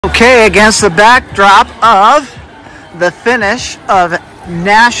Okay, against the backdrop of the finish of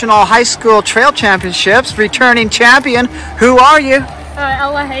National High School Trail Championships, returning champion, who are you?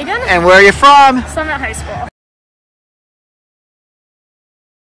 Ella Hagan. And where are you from? Summit High School.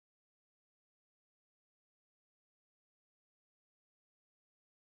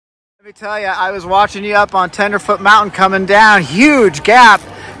 Let me tell you, I was watching you up on Tenderfoot Mountain coming down. Huge gap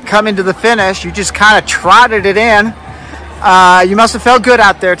coming to the finish. You just kind of trotted it in. You must have felt good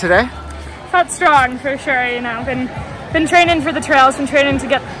out there today. Felt strong for sure, you know. Been training for the trails, been training to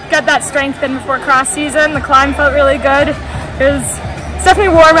get that strength in before cross season. The climb felt really good. It's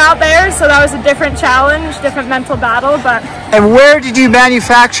definitely warm out there, so that was a different challenge, different mental battle. But and where did you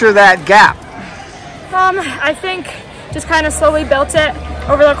manufacture that gap? I think just kind of slowly built it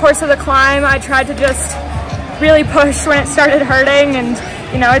over the course of the climb. I tried to just really push when it started hurting, and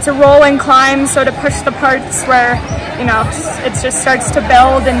you know, it's a rolling climb, so to push the parts where, you know, it just starts to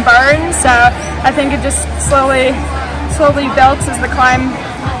build and burn. So I think it just slowly built as the climb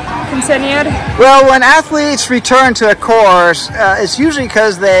continued. Well, when athletes return to a course, it's usually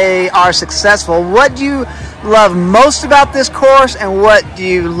because they are successful. What do you love most about this course, and what do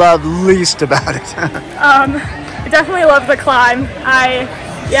you love least about it? I definitely love the climb.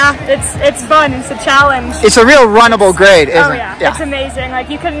 Yeah, it's fun. It's a challenge. It's a real runnable grade, isn't it? Oh yeah, it's amazing. Like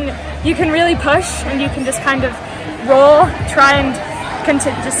you can really push, and you can just kind of roll, try and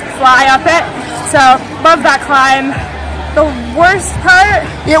just fly up it. So love that climb. The worst part?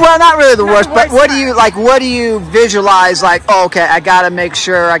 Yeah, well, not really the worst, but what do you like? What do you visualize? Like, oh, okay, I got to make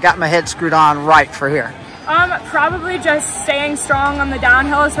sure I got my head screwed on right for here. Probably just staying strong on the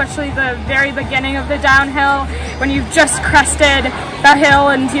downhill, especially the very beginning of the downhill when you've just crested the hill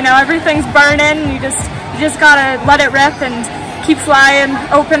and you know everything's burning. You just gotta let it rip and keep flying,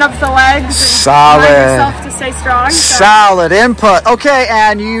 open up the legs, and remind yourself to stay strong. Solid input. Okay,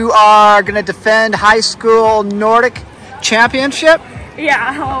 and you are gonna defend high school Nordic championship?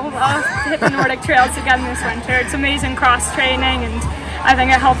 Yeah, I'll hit the Nordic trails again this winter. It's amazing cross training, and I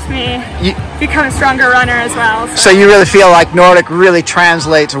think it helps me become a stronger runner as well. So you really feel like Nordic really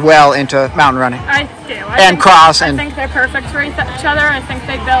translates well into mountain running? I do. I think they're perfect for each other. I think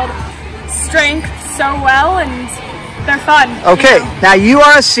they build strength so well, and they're fun. Okay, you know? Now you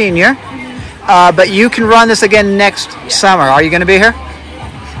are a senior, but you can run this again next summer. Are you going to be here?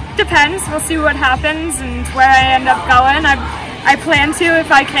 Depends. We'll see what happens and where I end up going. I plan to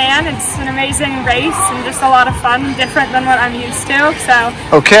if I can. It's an amazing race and just a lot of fun, different than what I'm used to. So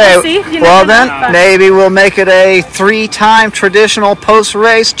okay, we'll see. Well then, maybe we'll make it a 3-time traditional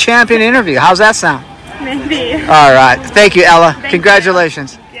post-race champion interview. How's that sound? Maybe. All right. Thank you, Ella.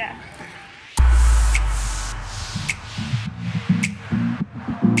 Congratulations. You.